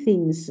many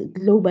things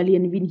globally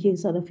and even here in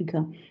South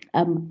Africa.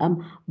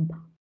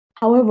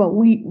 However,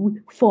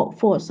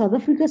 for South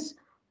Africa's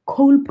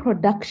coal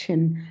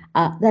production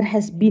that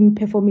has been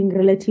performing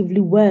relatively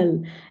well,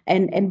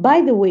 and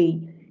by the way,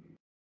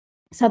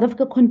 South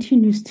Africa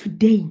continues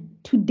today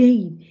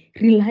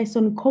relies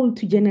on coal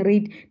to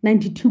generate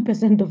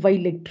 92% of our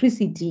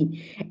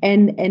electricity,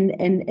 and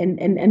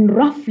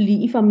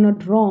roughly, if I'm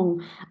not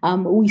wrong,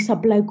 we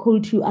supply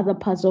coal to other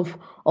parts of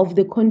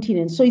the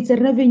continent. So it's a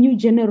revenue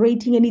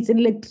generating and it's an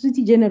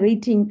electricity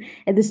generating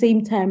at the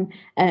same time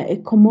a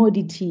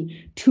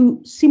commodity.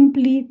 To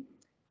simply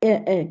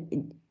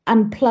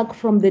unplug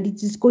from that,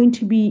 it's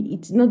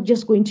not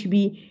just going to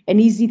be an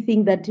easy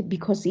thing, that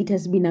because it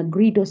has been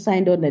agreed or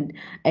signed on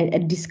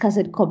and discussed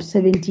at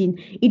COP17,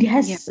 it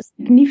has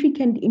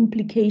significant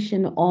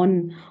implication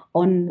on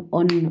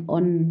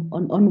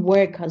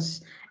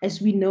workers.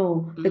 As we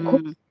know, the coal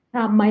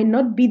sector might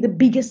not be the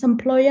biggest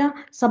employer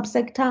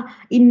subsector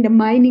in the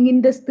mining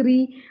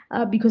industry,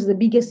 because the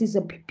biggest is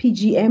the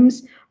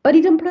PGMs, but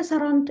it employs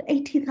around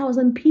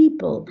 80,000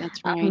 people.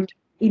 That's right.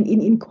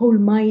 In coal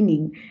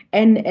mining,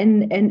 and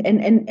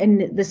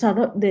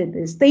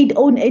the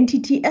state-owned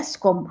entity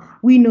Eskom,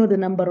 we know the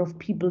number of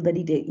people that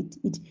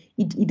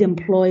it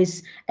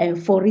employs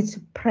for its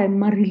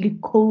primarily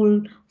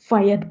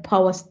coal-fired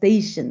power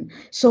station.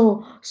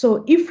 So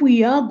if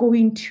we are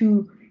going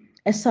to,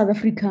 as South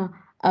Africa,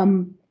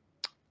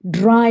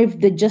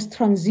 drive the just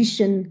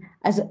transition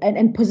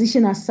and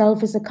position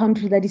ourselves as a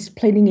country that is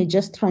planning a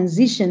just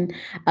transition,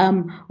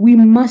 we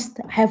must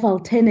have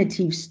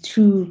alternatives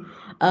to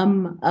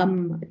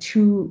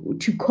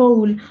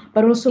coal,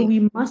 but also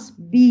we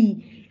must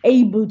be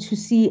able to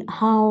see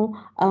how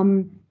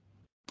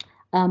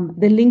the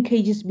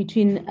linkages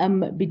between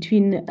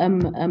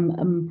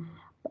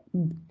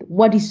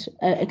what is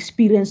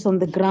experienced on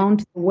the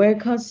ground, the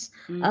workers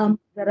that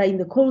are in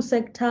the coal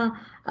sector,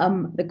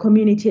 the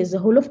community as a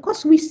whole. Of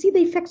course, we see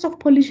the effects of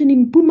pollution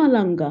in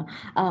Mpumalanga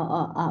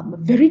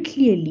very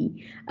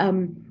clearly,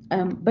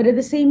 but at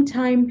the same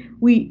time,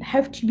 we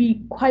have to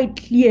be quite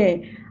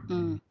clear.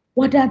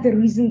 What are the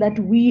reasons that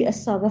we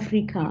as South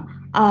Africa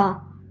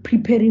are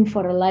preparing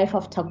for a life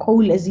after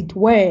coal, as it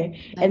were,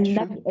 and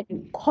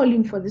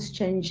calling for this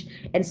change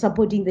and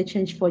supporting the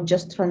change for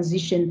just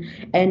transition?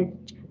 And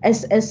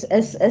as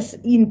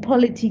in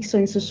politics or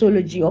in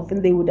sociology,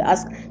 often they would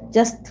ask,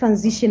 just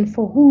transition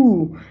for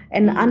who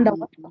and under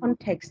what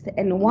context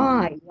and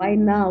why? Why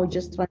now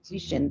just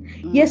transition?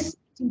 Yes,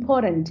 it's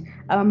important,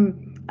 but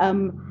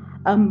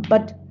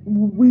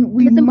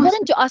we it's must.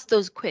 important to ask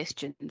those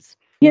questions.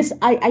 Yes,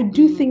 I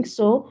do think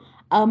so.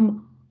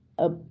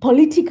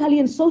 Politically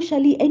and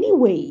socially,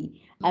 anyway,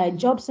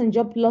 jobs and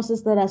job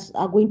losses that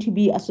are going to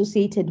be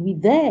associated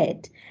with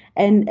that,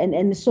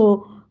 and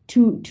so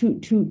to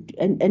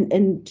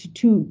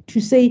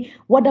say,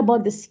 what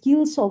about the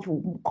skills of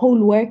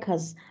coal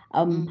workers?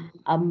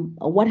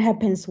 What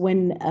happens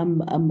when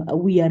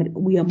we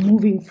are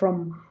moving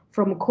from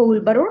coal,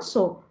 but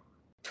also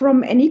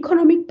from an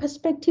economic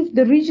perspective,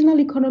 the regional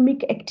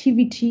economic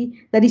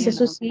activity that is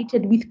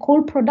associated with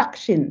coal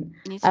production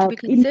needs to be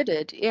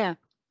considered.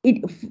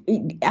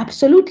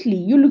 Absolutely.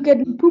 You look at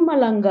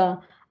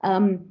Mpumalanga,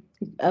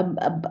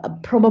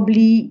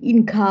 probably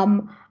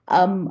income,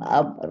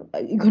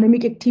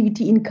 economic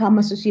activity income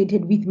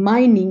associated with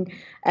mining.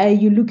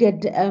 You look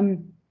at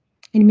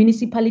in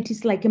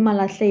municipalities like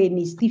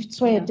Emalahleni, Steve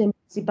Tshwete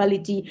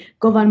municipality,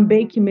 Govan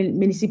Beki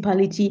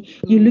municipality.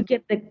 You look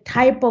at the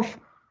type of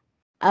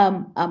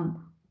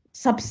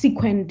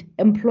subsequent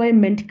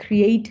employment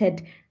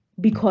created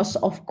because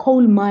of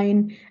coal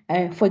mine,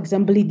 for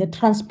example, in the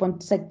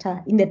transport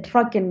sector, in the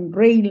truck and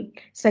rail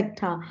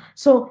sector.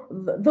 So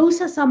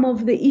those are some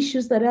of the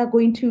issues that are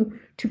going to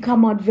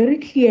come out very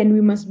clear, and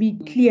we must be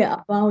clear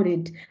about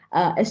it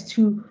as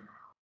to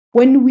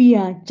when we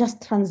are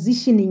just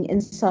transitioning in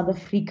South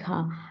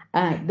Africa,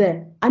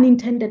 the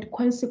unintended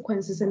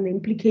consequences and the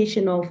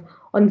implication of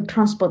on the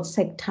transport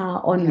sector,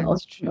 on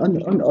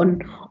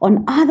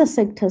other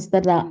sectors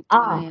that are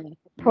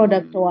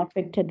product or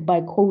affected by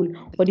coal,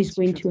 what is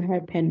going to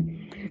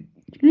happen.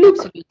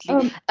 Look,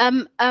 absolutely.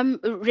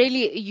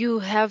 Really, you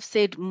have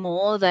said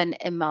more than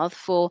a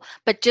mouthful,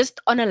 but just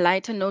on a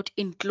lighter note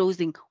in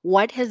closing,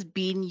 what has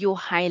been your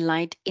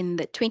highlight in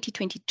the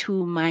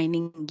 2022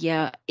 mining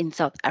year in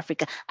South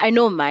Africa? I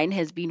know mine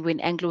has been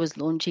when Anglo was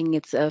launching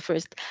its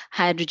first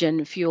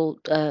hydrogen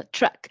fueled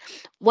truck.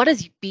 What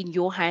has been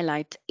your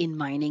highlight in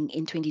mining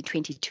in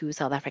 2022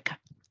 South Africa?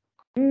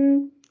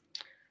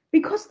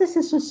 Because there's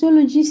a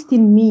sociologist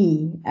in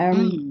me,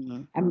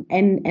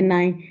 and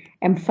I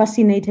am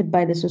fascinated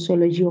by the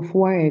sociology of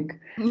work.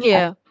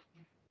 It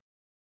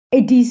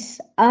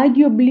is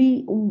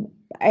arguably,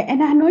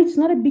 and I know it's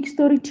not a big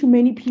story to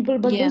many people,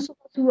 but those of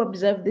us who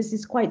observe this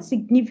is quite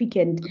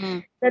significant,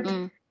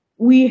 that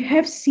we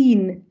have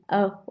seen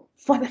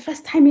for the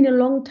first time in a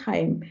long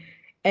time,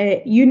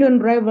 union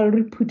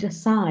rivalry put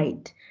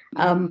aside.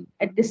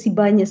 At the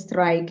Sibanye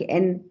strike,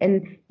 and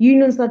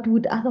unions that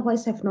would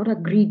otherwise have not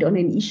agreed on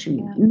an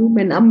issue, NUM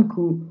and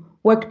AMCU,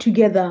 work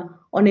together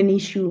on an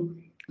issue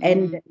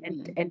and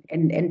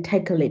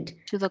tackle it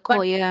to the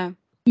core.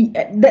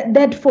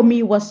 That for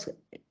me was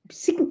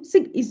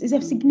is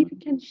a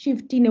significant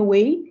shift in a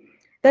way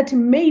that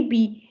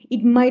maybe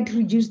it might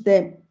reduce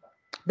the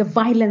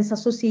violence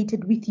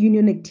associated with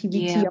union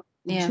activity of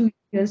 2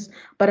 years,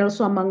 but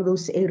also among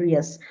those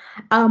areas.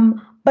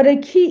 But a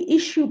key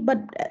issue, but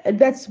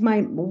that's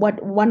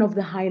one of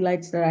the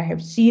highlights that I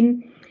have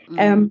seen.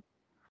 And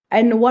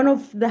one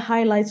of the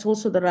highlights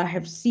also that I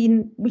have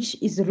seen,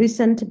 which is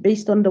recent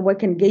based on the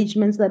work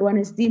engagements that one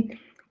has done,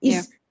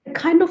 is the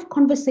kind of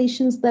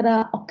conversations that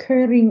are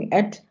occurring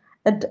at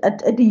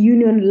the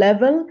union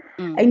level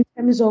in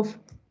terms of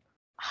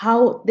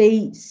how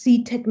they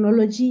see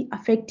technology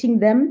affecting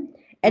them,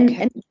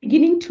 and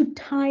beginning to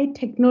tie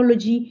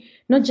technology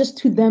not just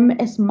to them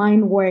as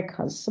mine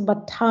workers,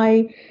 but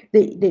tie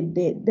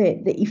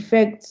the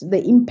effects,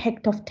 the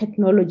impact of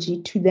technology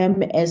to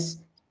them as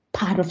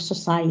part of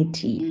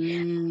society.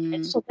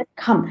 And so that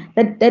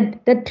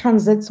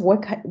transits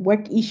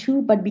work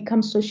issue, but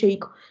becomes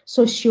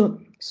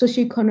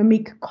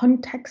socioeconomic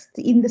context,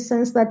 in the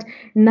sense that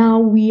now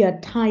we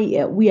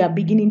are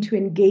beginning to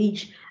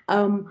engage.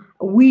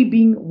 We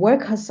being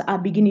workers are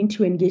beginning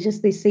to engage,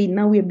 as they say,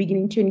 now we are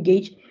beginning to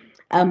engage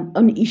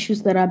on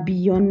issues that are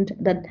beyond,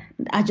 that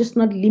are just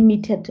not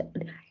limited,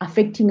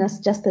 affecting us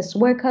just as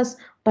workers,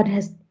 but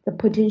has the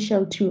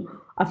potential to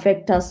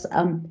affect us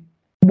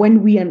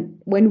when we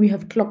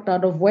have clocked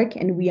out of work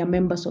and we are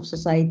members of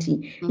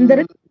society. And the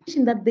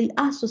recognition that they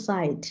are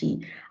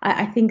society,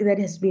 I think that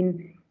has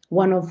been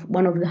one of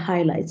the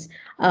highlights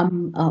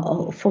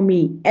for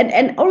me,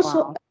 and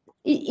also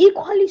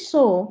equally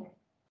so,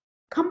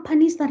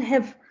 companies that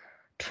have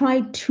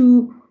tried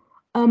to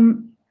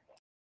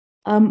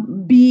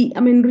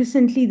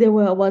recently there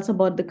were awards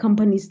about the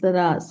companies that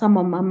are some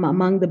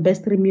among the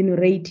best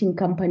remunerating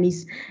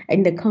companies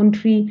in the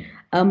country,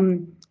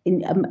 and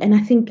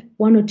I think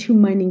 1 or 2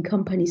 mining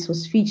companies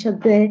was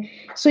featured there.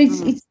 So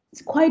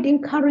it's quite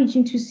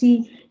encouraging to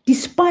see,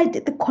 despite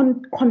the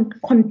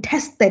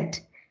contested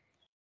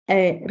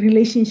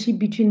relationship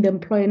between the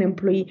employer and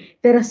employee,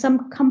 there are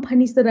some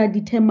companies that are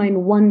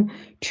determined, one,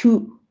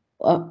 to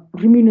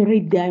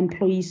remunerate their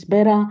employees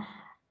better,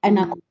 and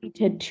are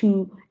committed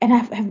to, and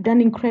have done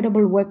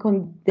incredible work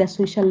on their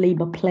social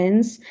labor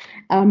plans,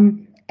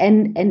 and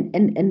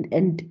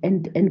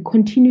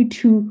continue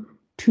to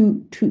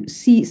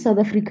see South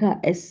Africa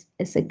as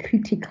a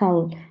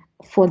critical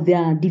for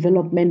their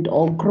development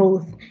or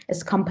growth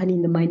as company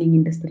in the mining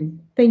industry.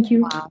 Thank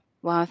you. Wow.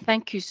 Wow,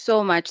 thank you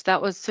so much.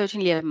 That was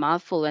certainly a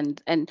mouthful,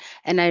 and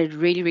I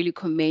really, really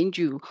commend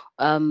you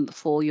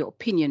for your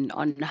opinion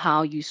on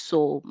how you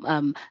saw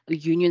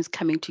unions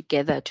coming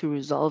together to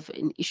resolve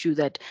an issue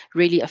that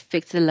really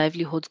affects the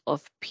livelihoods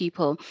of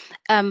people.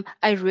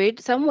 I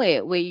read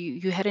somewhere where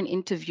you had an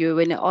interview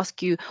when I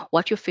asked you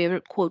what your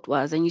favorite quote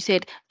was, and you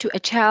said, "To a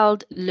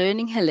child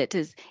learning her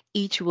letters,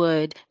 each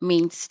word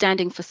means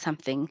standing for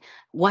something.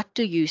 What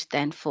do you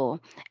stand for?"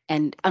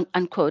 And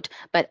unquote.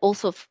 But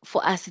also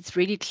for us, it's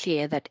really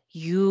clear that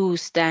you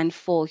stand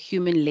for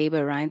human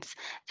labor rights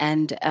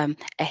and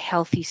a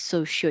healthy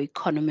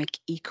socio-economic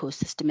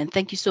ecosystem. And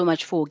thank you so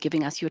much for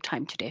giving us your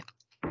time today.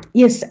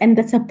 Yes, and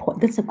that's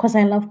because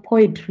I love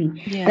poetry.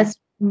 Yeah. That's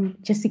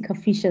Jessica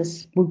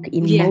Fisher's book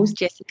in most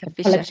Jessica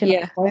Fisher. collection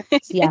Yeah. of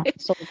poems. Yeah.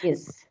 So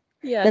yes.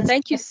 Yeah.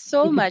 Thank you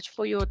so much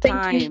for your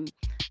time.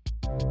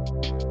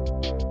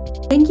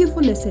 Thank you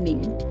for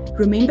listening.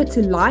 Remember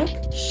to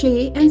like,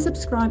 share, and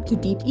subscribe to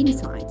Deep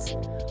Insights.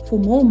 For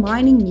more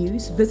mining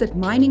news, visit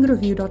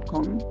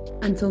miningreview.com.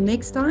 Until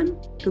next time,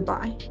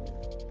 goodbye.